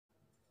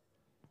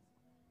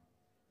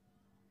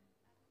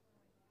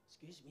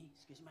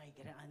Excuse my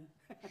giraan.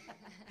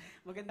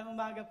 Magandang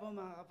umaga po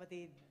mga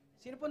kapatid.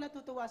 Sino po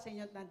natutuwa sa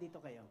inyo at nandito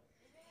kayo?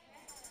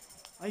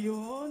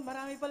 Ayun,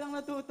 marami palang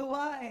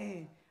natutuwa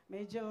eh.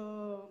 Medyo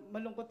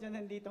malungkot yan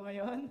nandito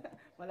ngayon.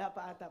 Wala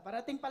pa ata.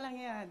 Parating pa lang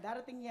yan.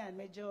 Darating yan.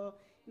 Medyo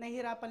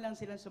nahihirapan lang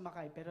silang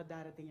sumakay. Pero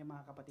darating yung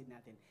mga kapatid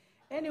natin.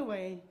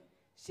 Anyway,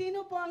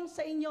 sino po ang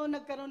sa inyo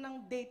nagkaroon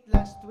ng date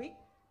last week?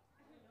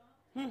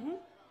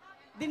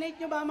 Dinate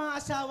nyo ba ang mga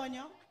asawa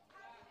nyo?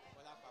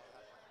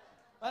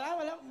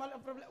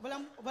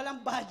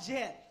 Walang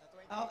budget.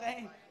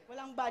 Okay?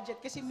 Walang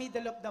budget kasi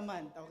middle of the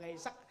month. Okay?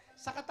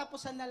 Sa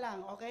katapusan na lang.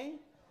 Okay?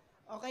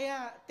 O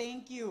kaya,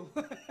 thank you.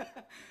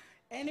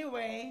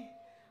 Anyway,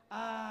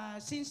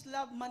 since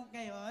Love Month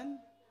ngayon,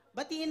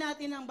 batiin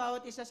natin ang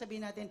bawat isa,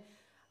 sabihin natin,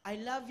 I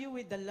love you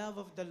with the love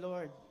of the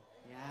Lord.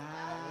 Yan.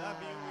 I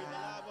love you with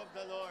the love of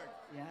the Lord.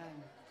 Yan.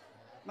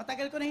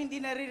 Matagal ko na hindi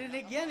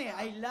naririnig yan eh.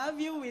 I love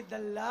you with the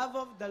love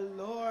of the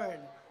Lord.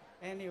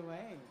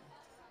 Anyway.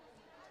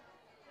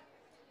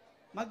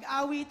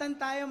 Mag-awitan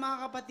tayo mga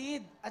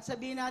kapatid at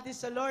sabihin natin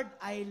sa Lord,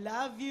 I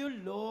love you,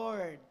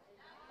 Lord.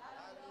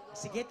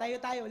 Sige, tayo.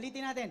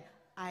 Ulitin natin.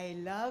 I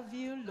love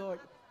you, Lord.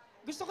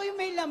 Gusto ko yung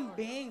may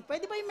lambing.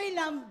 Pwede ba yung may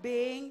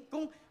lambing?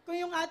 Kung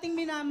yung ating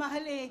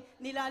minamahal eh,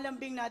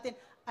 nilalambing natin,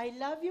 I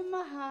love you,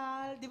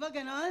 mahal. Di ba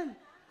ganon?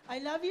 I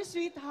love you,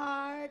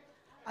 sweetheart.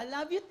 I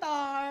love you,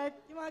 tart.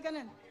 Yung mga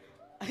ganon.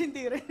 Ay,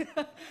 hindi rin.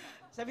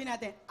 Sabihin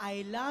natin,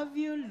 I love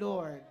you,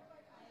 Lord.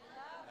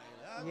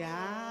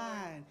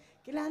 Yan.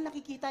 Kailangan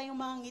nakikita yung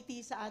mga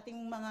ngiti sa ating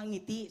mga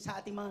ngiti, sa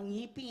ating mga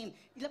ngipin.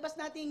 Ilabas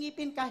natin yung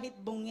ngipin kahit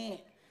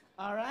bungi.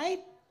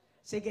 Alright?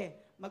 Sige,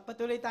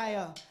 magpatuloy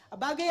tayo.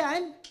 Bago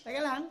yan, teka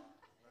lang,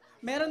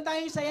 meron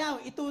tayong sayaw,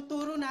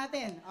 ituturo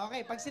natin.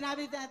 Okay, pag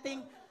sinabi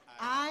natin,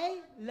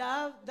 I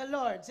love the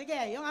Lord. Sige,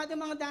 yung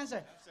ating mga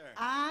dancer.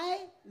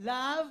 I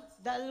love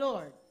the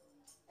Lord.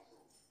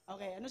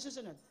 Okay, ano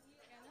susunod?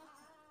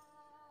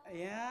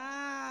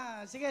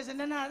 Ayan. Sige,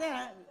 sundan natin.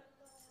 Ha?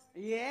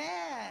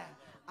 Yeah.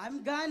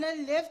 I'm gonna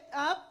lift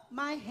up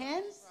my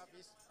hands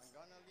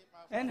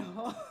and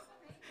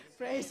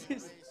praise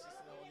His.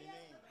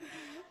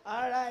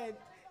 Alright.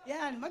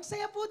 Yan,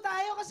 magsaya po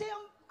tayo kasi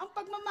ang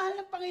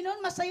pagmamahal ng Panginoon,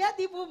 masaya,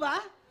 di po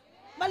ba?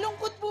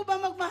 Malungkot po ba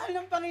magmahal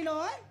ng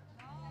Panginoon?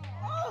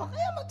 Oo,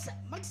 kaya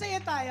magsaya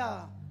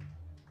tayo.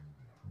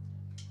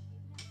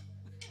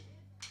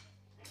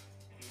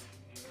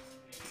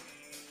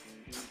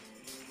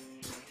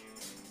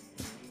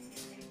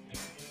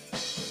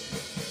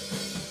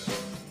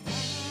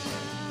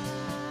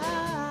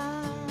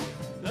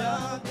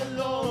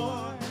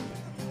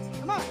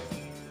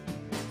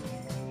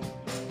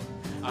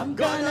 I'm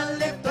gonna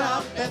lift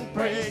up and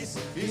praise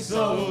His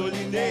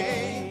holy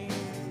name.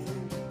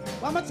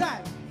 One more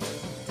time.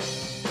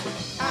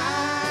 I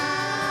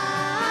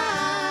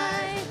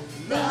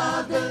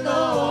love the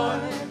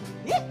Lord.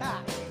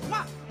 Yeah. Come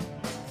on.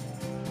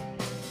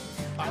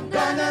 I'm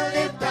gonna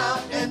lift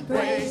up and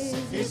praise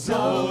His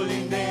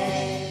holy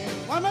name.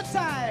 One more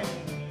time.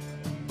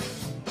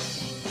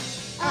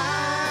 I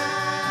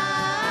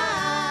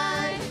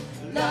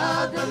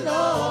love the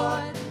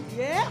Lord.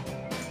 Yeah.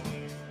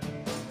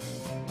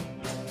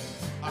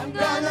 I'm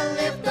gonna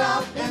lift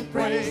up and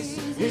praise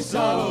His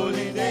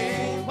holy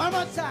name. One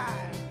more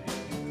time.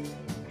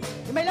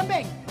 Yung may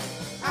lambing.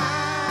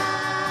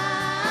 I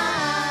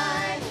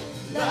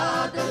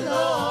love the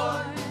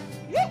Lord.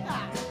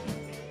 Yeah.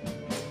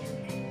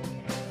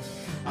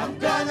 I'm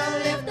gonna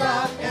lift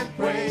up and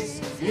praise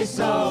His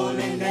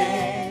holy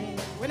name.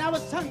 When I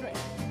was hungry.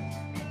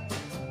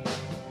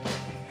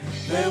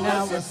 There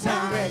was a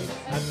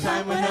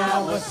time when I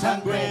was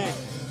hungry.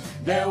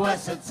 There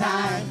was a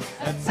time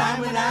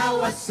when I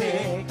was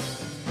sick.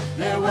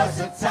 There was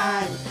a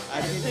time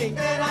I didn't think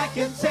that I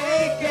could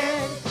take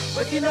it.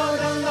 But you know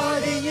the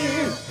Lord in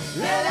you,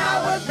 that I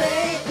would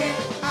make it.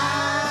 I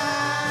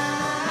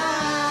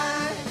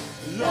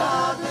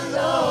love the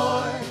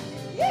Lord.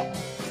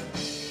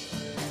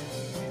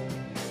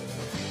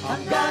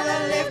 I'm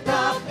gonna lift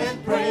up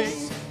and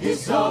praise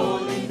His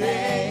holy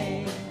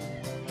name.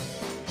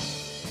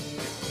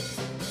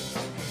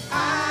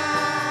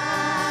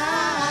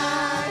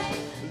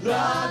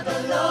 Love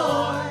the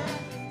Lord.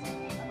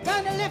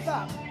 Gonna lift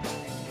up.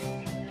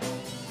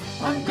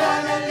 I'm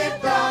gonna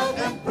lift up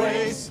and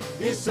praise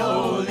His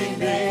holy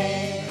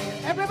name.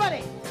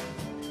 Everybody.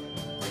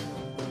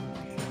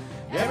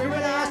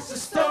 Everybody has a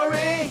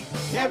story.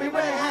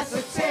 Everybody has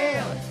a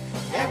tale.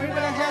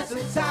 Everybody has a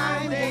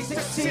time they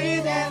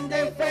succeed and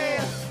they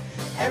fail.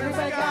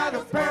 Everybody got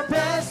a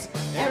purpose.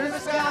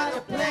 Everybody's got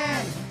a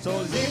plan. So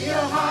leave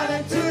your heart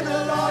unto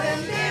the Lord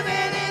and leave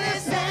it in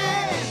His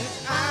hands.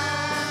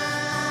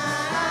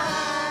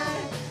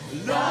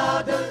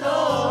 Love the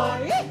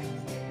Lord.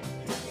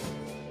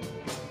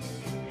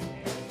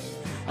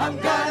 I'm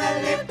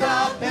gonna lift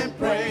up and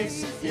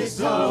praise His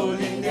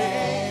holy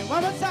name.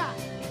 One more time.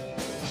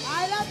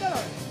 I love the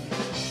Lord.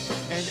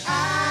 And I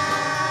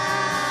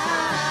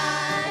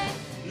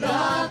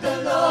love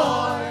the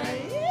Lord.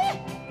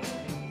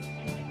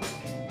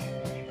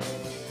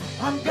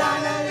 I'm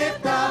gonna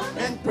lift up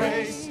and and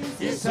praise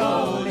His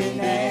holy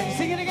name.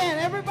 Sing it again,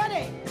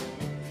 everybody.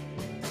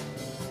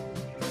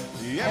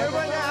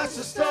 Everybody has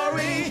a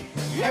story,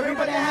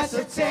 everybody has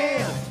a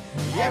tale,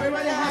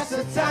 everybody has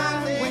a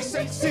time they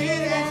succeed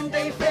and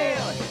they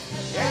fail.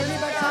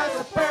 Everybody has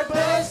a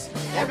purpose,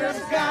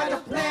 everybody's got a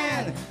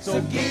plan.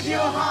 So give your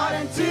heart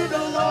unto the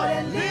Lord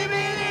and leave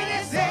it in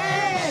His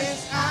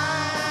hands. I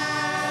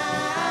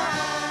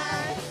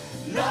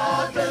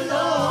love the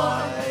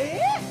Lord.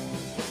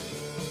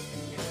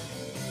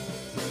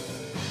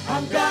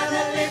 I'm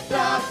gonna lift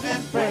up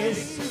and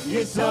praise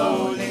His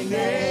holy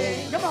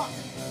name. Come on.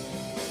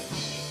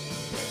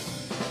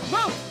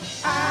 Move.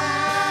 I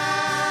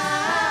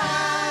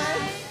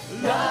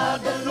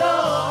love the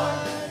Lord.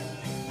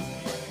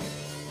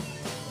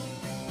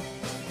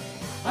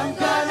 I'm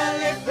gonna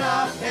lift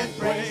up and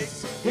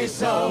praise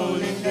His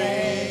holy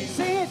name.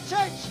 Sing it,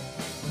 church.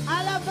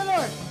 I love the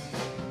Lord.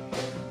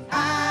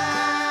 I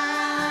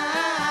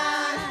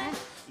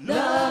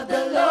love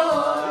the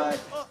Lord.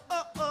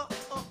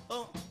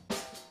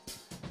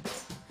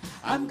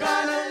 I'm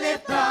gonna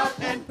lift up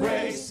and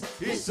praise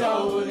His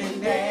holy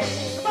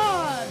name. Come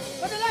on.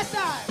 For the last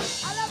time.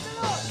 I love the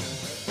Lord.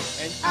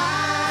 And I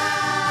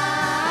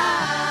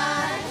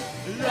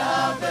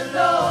love the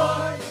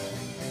Lord.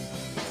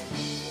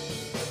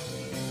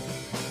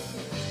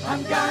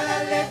 I'm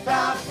gonna lift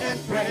up and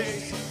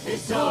praise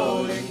His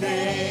holy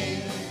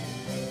name.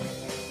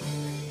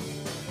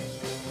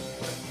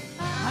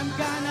 I'm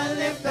gonna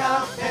lift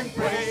up and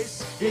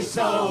praise His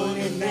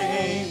holy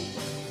name.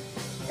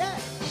 Yeah.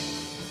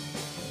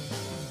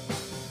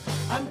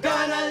 I'm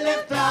gonna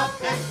lift up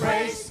and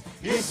praise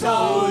His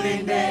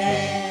holy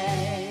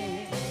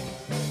name.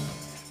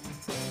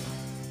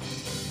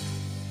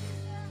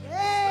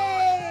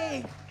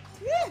 Yay!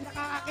 Yeah,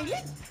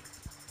 nakakakilig.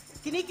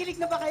 Kinikilig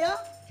na ba kayo?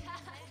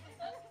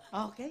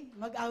 Okay,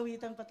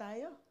 mag-awitan pa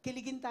tayo.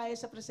 Kiligin tayo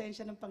sa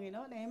presensya ng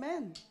Panginoon.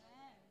 Amen.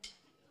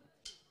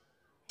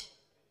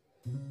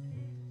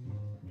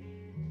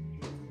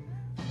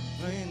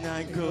 When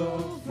I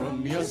go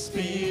from your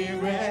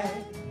spirit,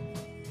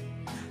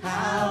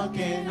 how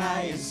can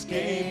I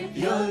escape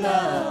your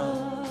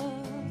love?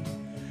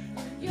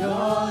 Your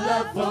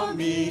love for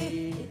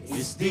me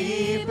is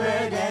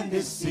deeper than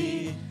the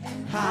sea,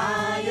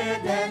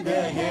 higher than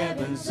the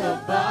heavens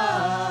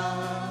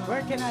above.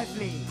 Where can I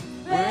flee?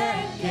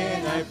 Where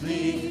can I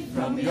flee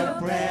from your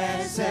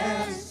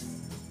presence?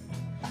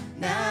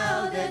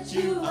 Now that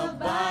you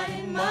abide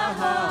in my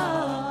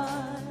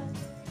heart,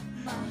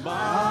 my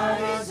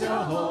heart is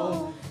your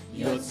home,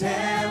 your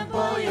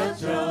temple, your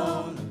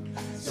throne.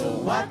 So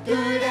what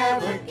could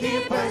ever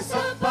keep us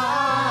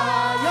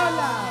apart?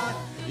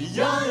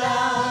 Your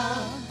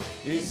love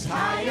is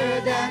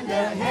higher than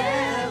the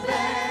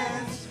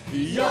heavens.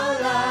 Your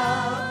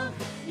love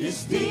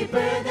is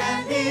deeper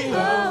than the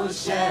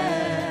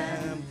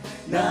ocean.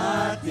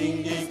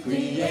 Nothing in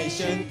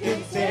creation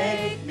can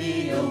take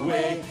me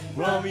away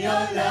from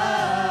your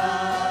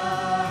love.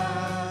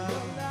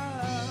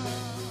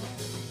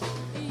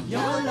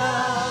 Your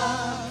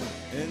love,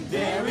 and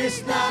there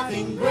is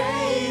nothing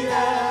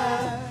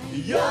greater.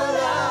 Your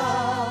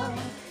love,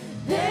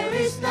 there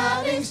is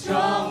nothing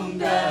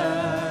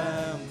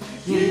stronger.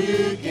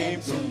 You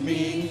came to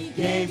me,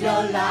 gave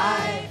your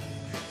life,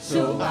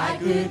 so I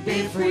could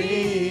be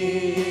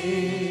free.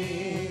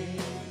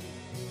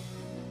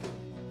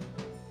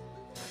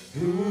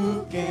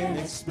 Who can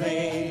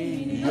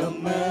explain your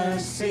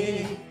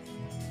mercy?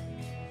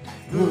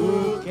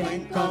 Who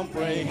can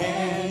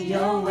comprehend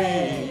your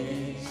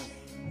ways?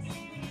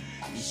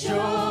 You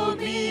showed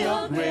me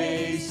your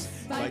grace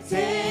by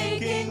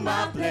taking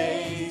my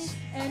place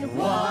and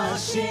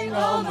washing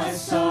all my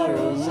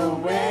sorrows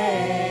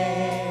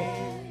away.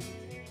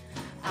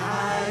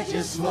 I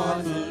just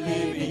want to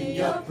live in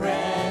your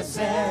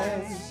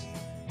presence,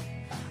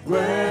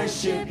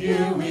 worship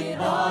you with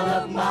all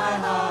of my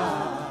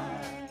heart.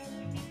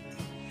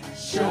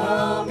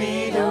 Show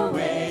me the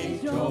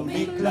way, draw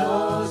me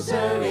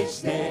closer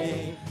each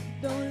day.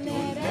 Don't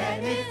let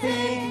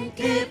anything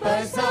keep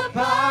us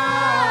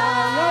apart.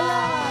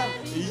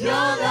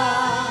 Your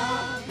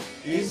love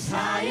is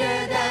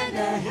higher than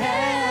the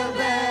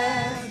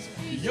heavens.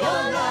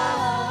 Your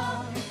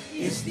love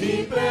is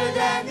deeper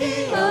than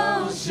the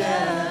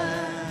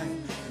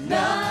ocean.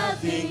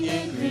 Nothing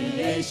in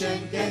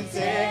creation can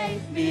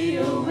take me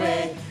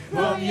away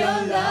from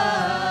your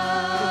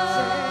love.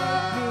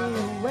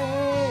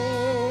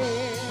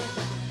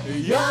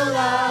 Your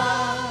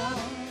love,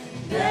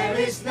 there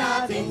is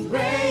nothing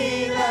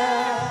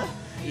greater.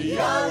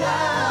 Your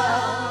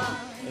love,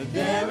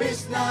 there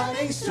is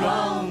nothing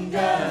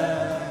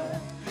stronger.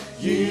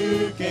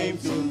 You came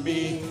to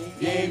me,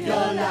 gave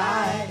your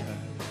life,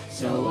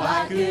 so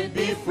I could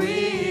be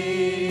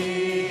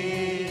free.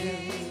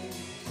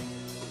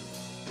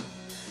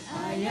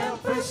 I am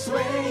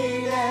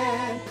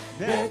persuaded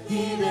that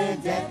neither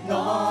death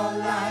nor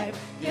life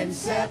can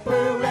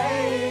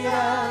separate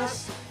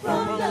us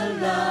from the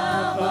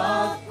love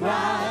of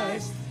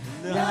Christ.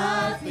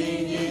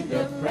 Nothing in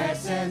the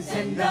presence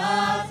and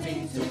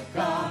nothing to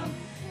come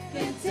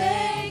can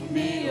take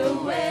me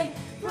away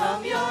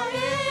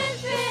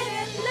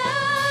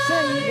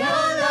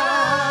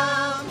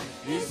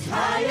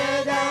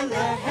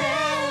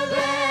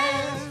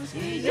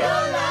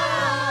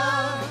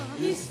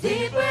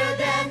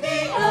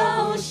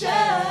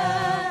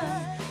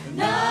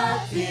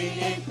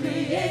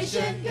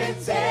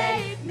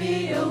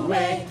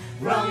away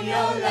from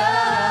your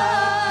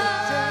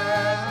love.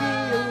 Take me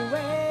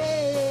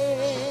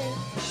away.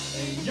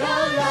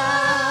 Your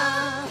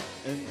love,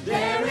 and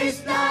there is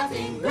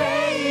nothing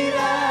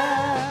greater.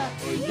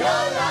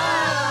 Your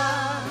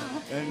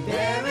love, and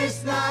there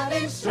is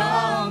nothing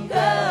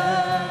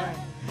stronger.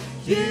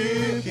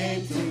 You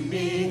came to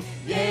me,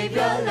 gave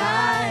your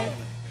life,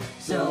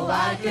 so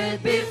I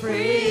could be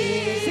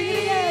free. Sing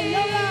it again,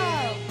 your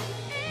love.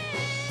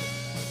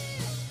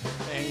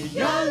 And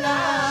your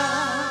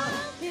love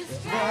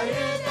is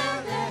higher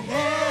than the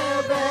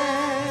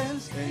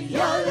heavens. And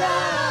your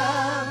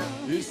love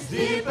is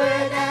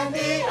deeper than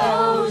the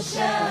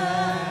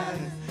ocean.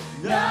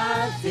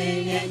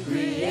 Nothing in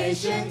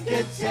creation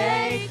could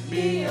take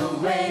me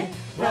away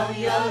from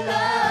your love.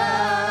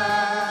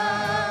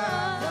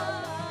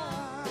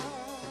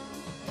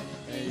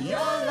 And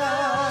your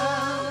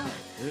love,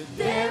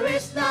 there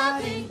is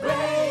nothing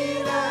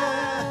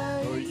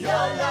greater. For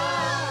your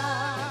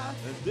love,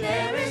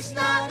 there is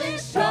nothing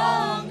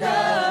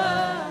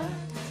stronger.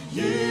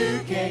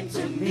 You came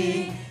to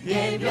me,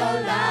 gave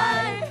your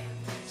life,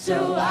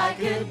 so I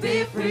could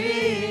be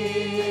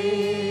free.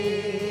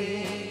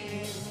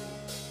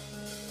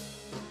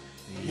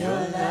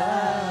 Your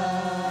love.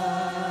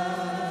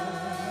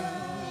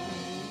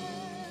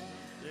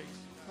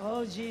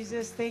 Oh,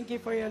 Jesus, thank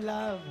you for your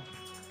love.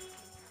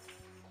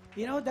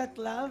 You know that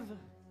love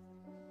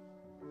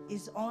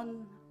is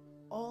on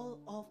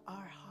all of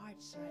our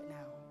hearts right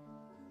now.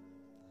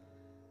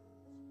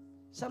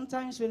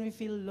 Sometimes when we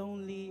feel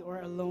lonely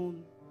or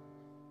alone,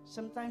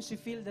 sometimes we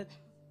feel that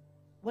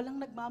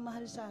walang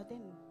nagmamahal sa atin.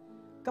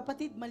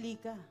 Kapatid, mali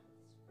ka.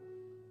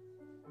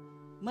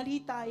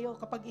 Mali tayo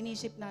kapag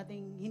inisip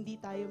natin hindi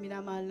tayo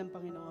minamahal ng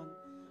Panginoon.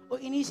 O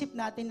inisip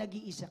natin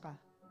nag-iisa ka.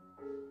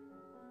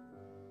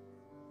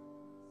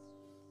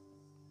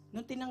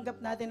 Nung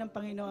tinanggap natin ng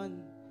Panginoon,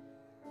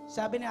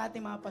 sabi ng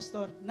ating mga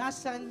pastor,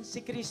 nasaan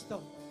si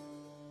Kristo?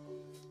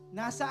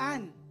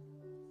 Nasaan?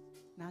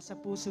 Nasa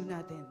puso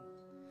natin.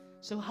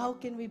 So how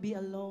can we be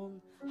alone?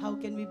 How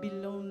can we be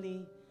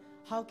lonely?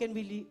 How can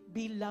we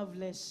be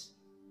loveless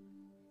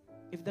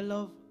if the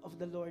love of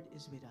the Lord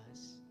is with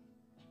us?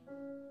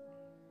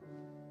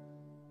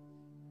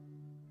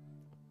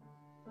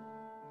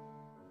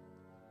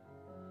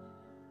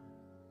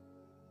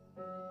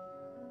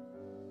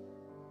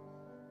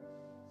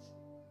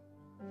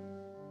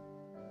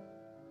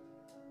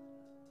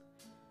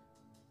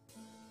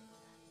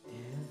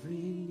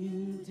 Every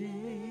new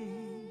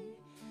day,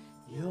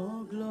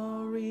 your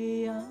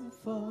glory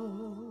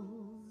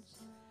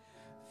unfolds,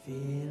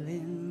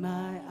 filling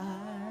my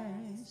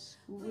eyes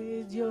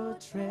with your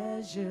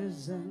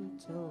treasures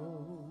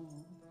untold.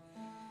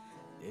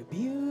 The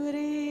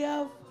beauty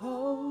of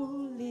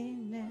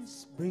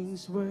holiness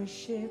brings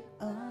worship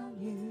on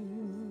you.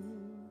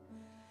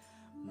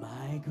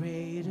 My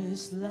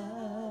greatest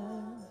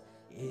love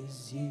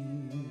is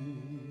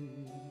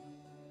you.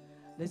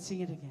 Let's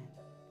sing it again.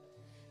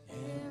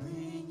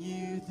 Every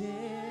new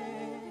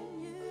day,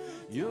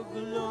 your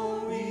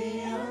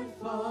glory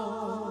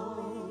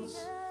unfolds,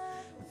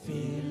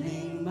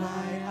 filling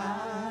my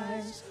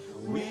eyes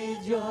with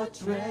your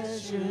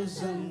treasures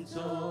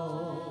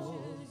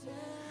untold.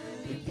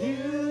 The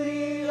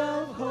beauty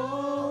of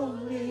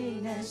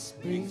holiness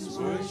brings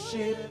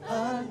worship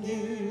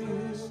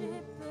anew,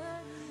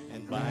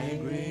 and my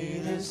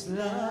greatest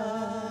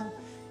love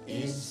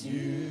is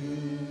you.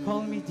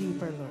 Call me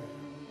deeper, Lord.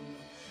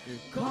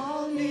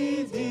 Call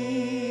me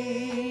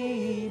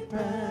deeper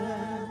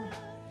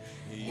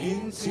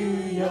into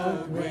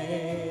your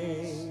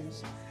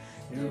grace,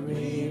 the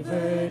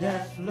river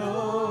that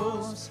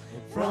flows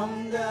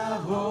from the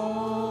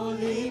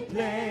holy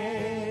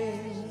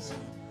place.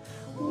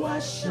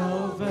 Wash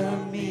over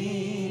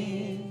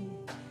me,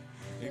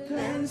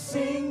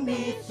 cleansing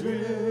me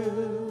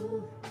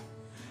through.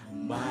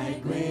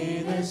 My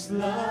greatest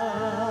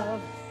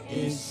love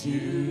is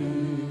you.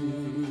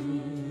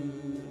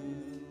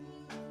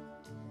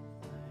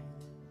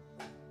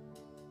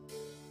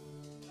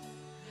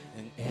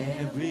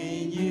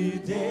 Every new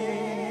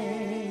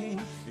day,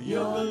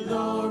 your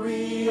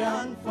glory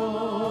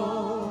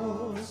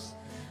unfolds,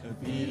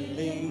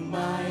 filling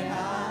my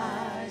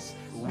eyes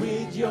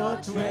with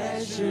your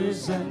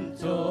treasures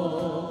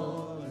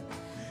untold.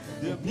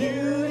 The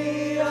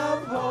beauty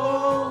of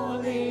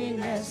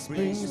holiness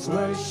brings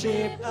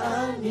worship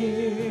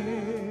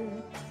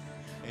anew,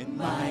 and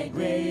my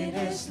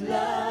greatest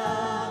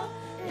love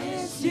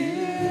is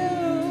you.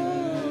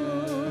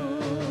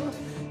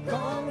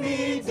 Call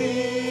me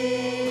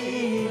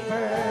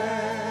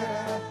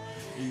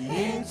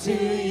to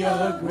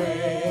your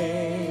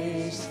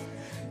grace,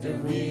 the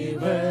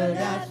river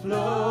that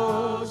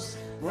flows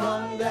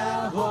from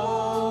the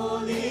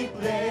holy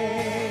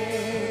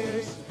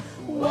place.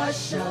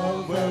 Wash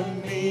over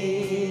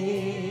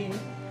me,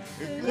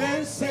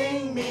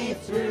 cleansing me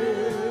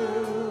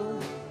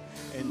through,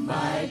 and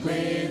my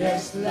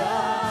greatest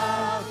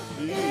love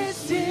is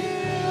you.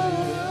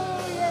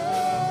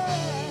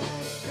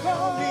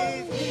 Call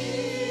me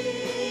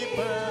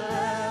deeper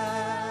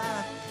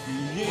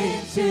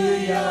into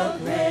your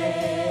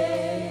grace.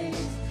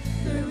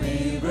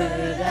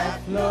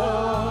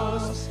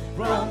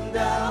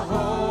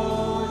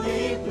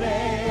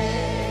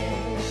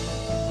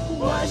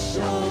 wash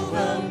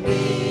over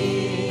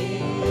me,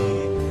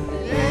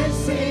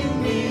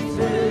 cleansing me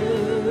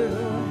through.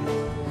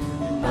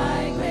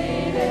 My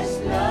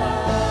greatest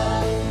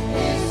love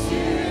is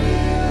you.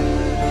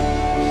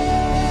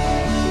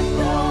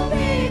 Call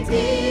me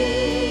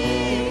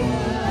deeper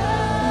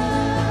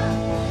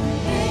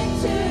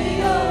into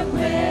your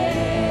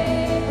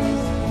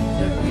grace,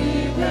 the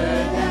river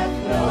that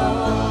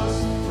flows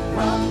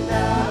from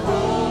the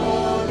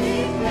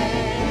holy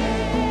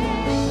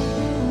place.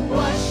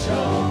 Wash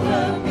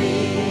over me,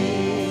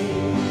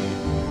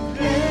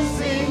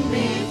 cleansing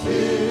me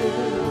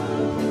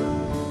through.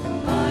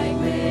 My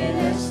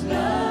greatest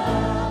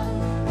love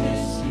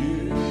is you.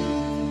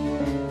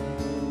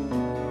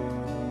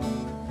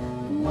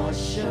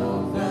 Wash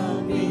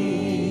over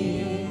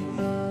me,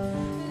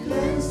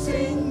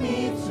 cleansing me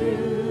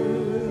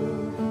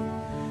through.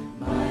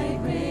 My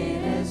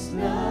greatest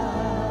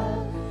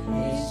love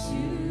is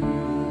you.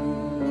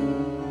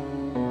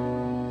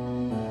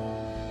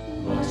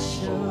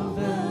 Wash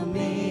over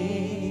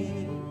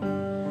me,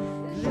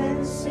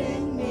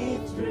 cleansing me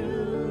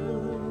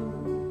through.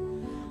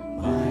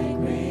 My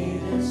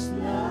greatest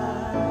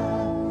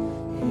love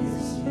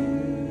is you.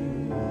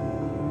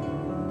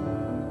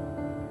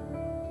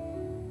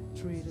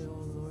 Truly, O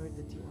Lord,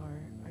 that you are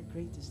our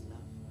greatest love.